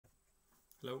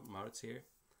Hello, Maurits here.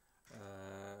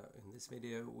 In this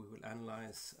video we will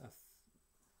analyze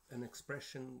an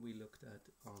expression we looked at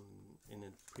in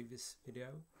a previous video,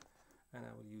 and I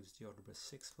will use GeoGebra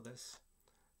 6 for this.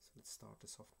 So let's start the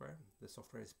software. The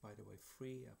software is, by the way,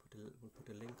 free. We'll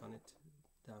put a link on it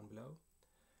down below.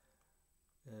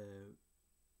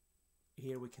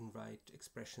 Here we can write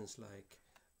expressions like,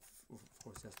 of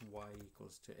course, that's y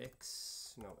equals to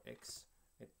x, x,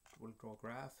 it will draw a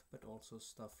graph, but also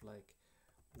stuff like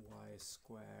y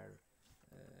square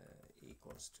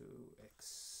equals to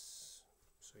x,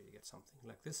 so you get something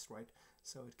like this, right?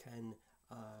 So it can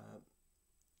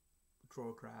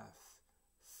draw a graph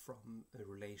from a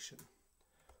relation,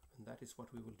 and that is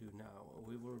what we will do now.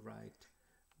 We will write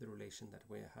the relation that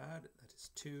we had, that is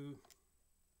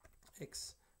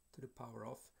 2x to the power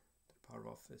of,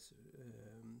 is to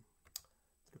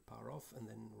the power of, and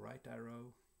then right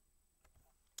arrow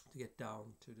to get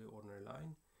down to the ordinary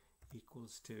line,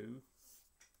 equals to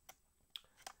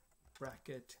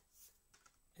bracket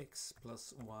x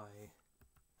plus y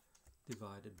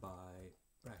divided by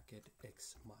bracket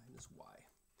x minus y.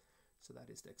 So that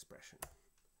is the expression,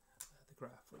 the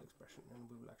graph for the expression, and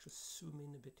we will actually zoom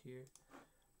in a bit here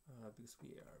because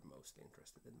we are mostly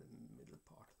interested in the middle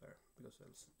part there, because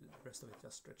else the rest of it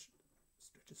just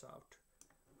stretches out.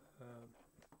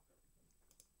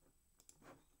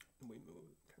 We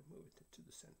can move it to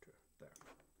the center there.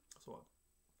 So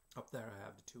up there I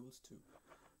have the tools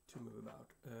to move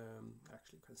about.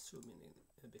 Actually, you can zoom in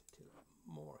a bit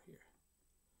more here.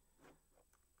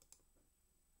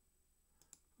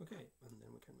 Okay, and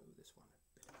then we can move this one a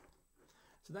bit.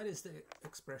 So that is the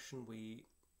expression we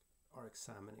are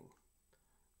examining.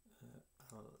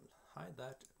 I'll hide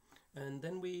that. And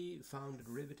then we found the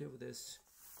derivative of this.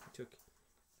 We took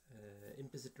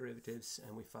implicit derivatives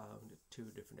and we found two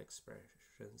different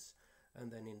expressions, and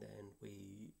then in the end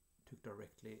we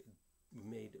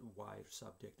made y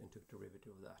subject and took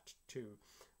derivative of that too,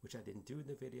 which I didn't do in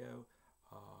the video.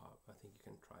 I think you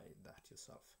can try that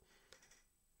yourself.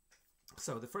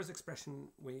 So the first expression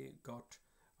we got,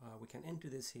 we can enter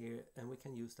this here, and we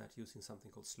can use that using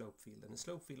something called slope field. And a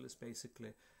slope field is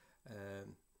basically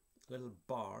little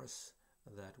bars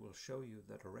that will show you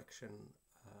the direction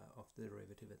of the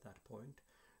derivative at that point.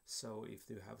 So if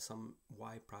you have some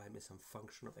y prime is some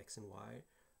function of x and y,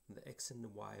 the x and the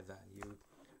y value,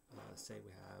 say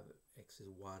we have x is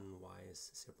 1, y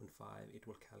is 0.5, it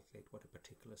will calculate what a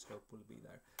particular slope will be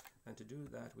there. And to do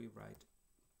that we write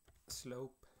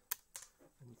slope,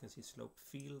 and you can see slope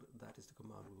field, that is the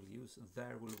command we will use.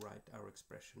 There we'll write our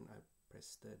expression. I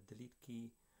press the delete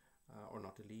key, or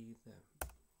not delete, the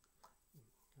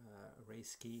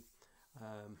erase key.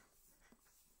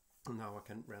 Now I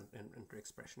can enter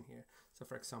expression here. So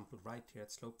for example, right here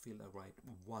at slope field I write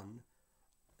 1,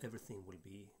 everything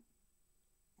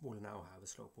will now have a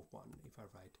slope of 1. If I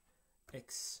write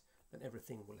x, then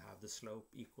everything will have the slope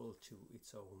equal to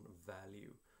its own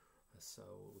value. So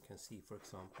we can see, for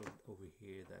example, over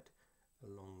here that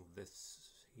along this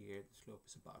here the slope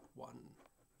is about 1,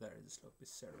 there the slope is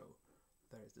 0,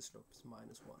 there the slope is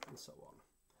minus 1, and so on.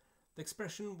 The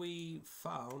expression we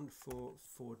found for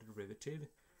the derivative,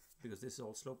 because this is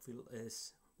all slope field,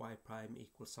 is y prime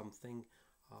equals something.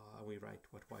 We write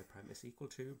what y prime is equal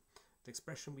to. The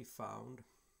expression we found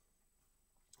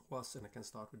was, and I can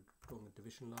start with drawing a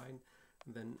division line,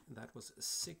 and then that was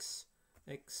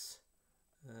 6x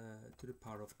to the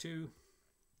power of 2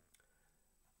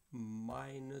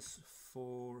 minus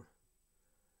 4x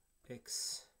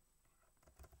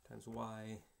times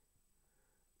y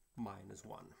minus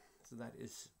 1. So that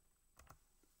is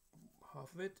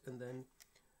half of it, and then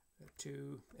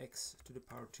 2x to the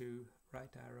power 2,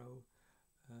 right arrow,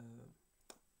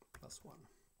 plus 1.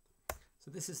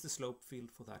 So this is the slope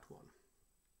field for that one.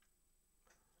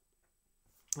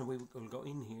 And we will go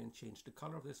in here and change the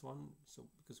color of this one, so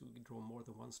because we can draw more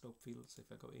than one slope field. So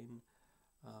if I go in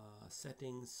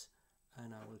settings,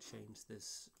 and I will change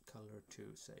this color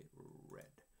to, say,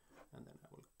 red, and then I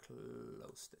will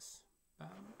close this.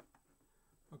 Bam.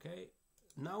 Okay,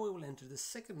 now we will enter the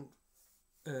second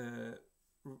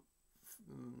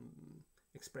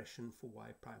expression for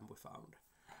y prime we found.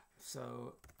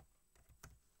 So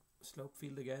slope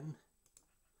field again,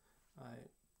 I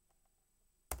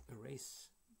erase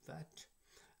that,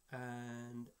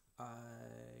 and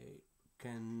I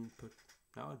can put,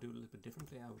 now I'll do a little bit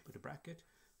differently. I will put a bracket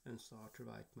and start to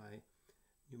write my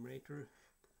numerator.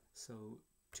 So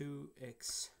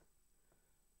 2x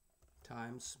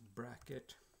times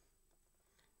bracket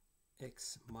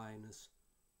x minus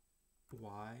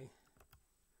y,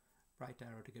 right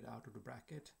arrow to get out of the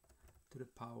bracket, to the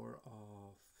power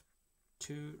of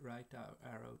 2 right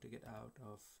arrow to get out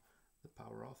of the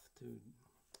power off to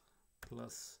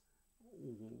plus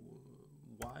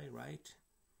y, right,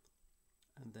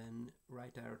 and then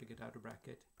right arrow to get out of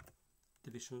bracket,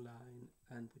 division line,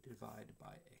 and we divide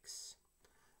by x.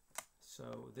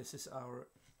 So this is our,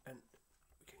 and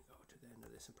we can go to the end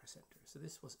of this and press enter. So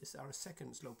this is our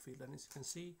second slope field, and as you can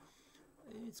see,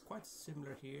 it's quite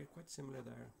similar here, quite similar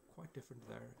there, quite different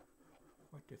there,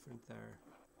 quite different there,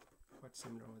 quite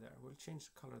similar over there. We'll change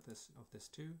the color of this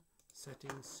too.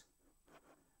 Settings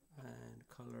and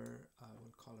color. I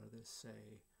will color this,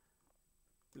 say,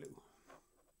 blue.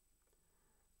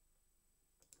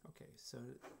 Okay, so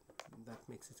that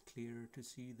makes it clearer to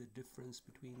see the difference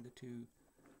between the two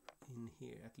in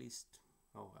here. At least,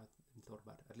 oh, I hadn't thought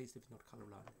about it. At least if it's not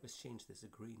colorblind. Let's change this to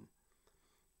green.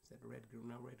 Is that red, green?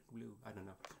 No, red, blue. I don't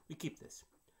know. We keep this.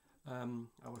 I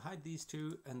will hide these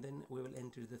two, and then we will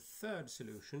enter the third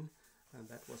solution, and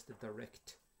that was the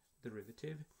direct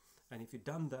derivative. And if you've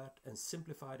done that and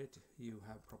simplified it, you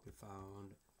have probably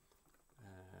found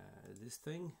this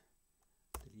thing,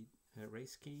 delete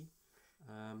erase key,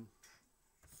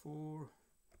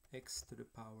 4x to the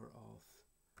power of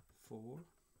 4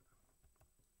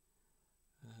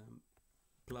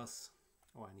 plus,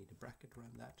 oh, I need a bracket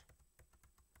around that.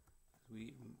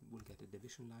 We will get a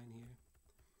division line here.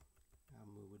 I'll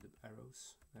move with the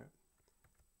arrows there.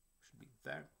 Should be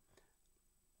there.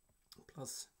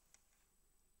 Plus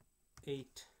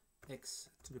 8x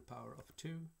to the power of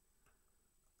 2,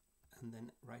 and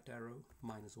then right arrow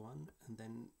minus 1, and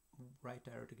then right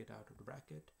arrow to get out of the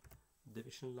bracket,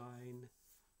 division line,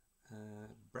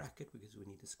 bracket because we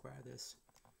need to square this,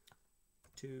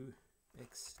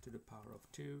 2x to the power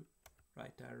of 2,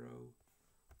 right arrow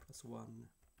plus 1,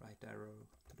 right arrow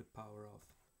to the power of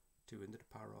 2, and the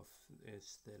power of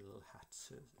is the little hat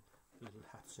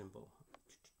symbol.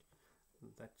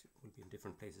 That will be in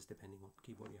different places depending on what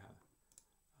keyboard you have.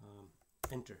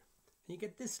 Enter, and you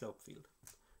get this slope field.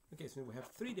 Okay, so we have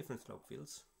 3 different slope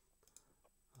fields.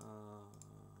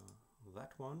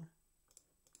 That one,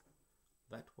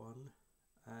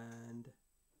 and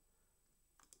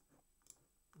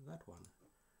that one.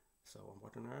 So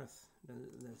what on earth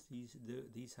does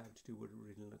these have to do with the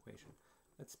original equation?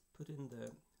 Let's put in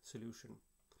the solution,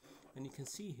 and you can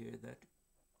see here that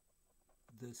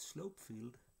the slope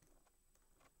field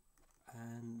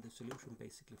and the solution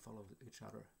basically follow each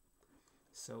other.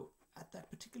 So at that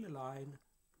particular line,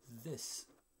 this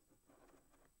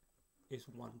is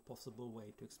one possible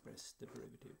way to express the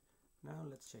derivative. Now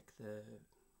let's check the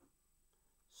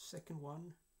second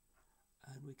one,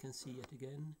 and we can see it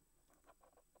again.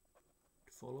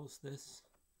 It follows this,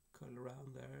 curl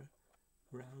around there,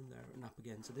 and up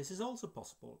again. So this is also a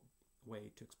possible way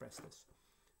to express this.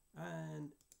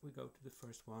 And we go to the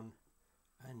first one,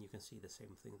 and you can see the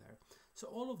same thing there. So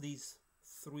all of these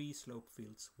 3 slope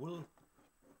fields will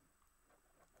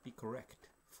be correct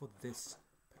for this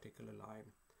particular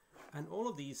line, and all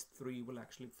of these 3 will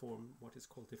actually form what is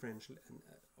called differential, and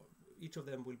each of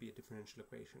them will be a differential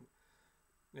equation.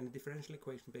 And a differential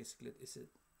equation basically is an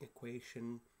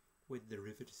equation with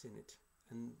derivatives in it,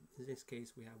 and in this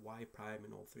case we have y prime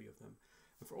in all 3 of them,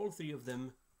 and for all 3 of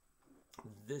them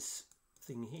this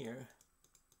thing here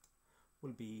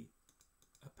will be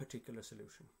a particular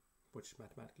solution, which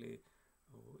mathematically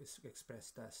is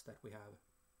expressed as that we have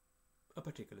a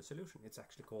particular solution. It's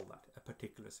actually called that, a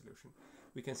particular solution.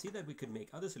 We can see that we could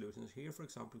make other solutions here. For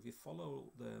example, if we follow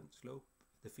the slope,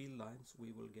 the field lines,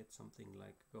 we will get something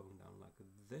like going down like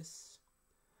this.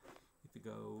 If you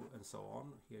go and so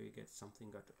on, here you get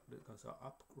something that goes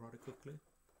up rather quickly.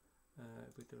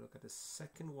 If we look at the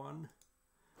second one,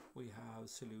 we have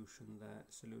solutions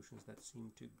that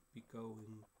seem to be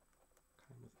going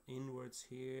kind of inwards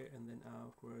here and then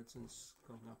outwards and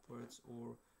going upwards,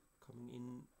 or coming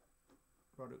in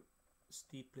rather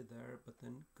steeply there but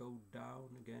then go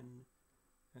down again,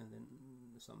 and then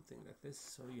something like this.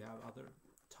 So you have other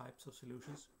types of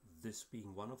solutions, this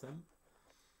being one of them.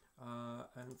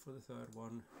 And for the third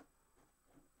one,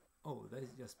 oh, they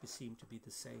just seem to be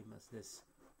the same as this,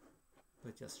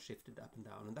 but just shifted up and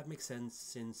down, and that makes sense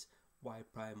since y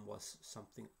prime was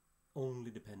something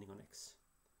only depending on x.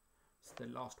 So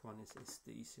the last one is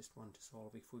the easiest one to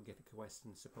solve. If we get a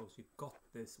question, suppose you got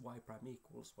this y prime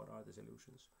equals, what are the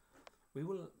solutions? We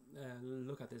will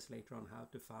look at this later on, how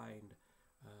to find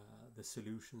the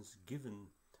solutions given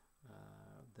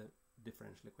the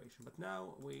differential equation. But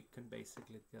now we can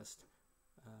basically just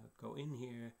go in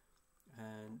here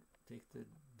and take the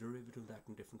derivative of that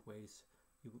in different ways.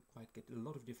 You might get a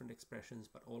lot of different expressions,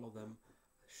 but all of them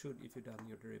should, if you've done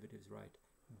your derivatives right,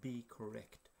 be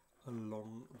correct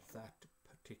along that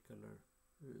particular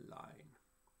line.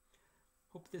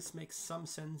 Hope this makes some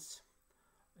sense.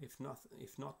 If not,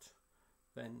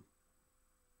 then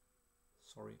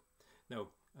sorry. No.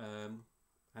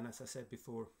 And as I said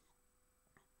before,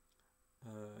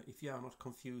 if you are not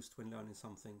confused when learning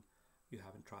something, you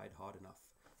haven't tried hard enough.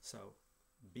 So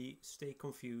stay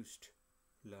confused,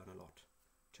 learn a lot.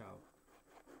 Ciao.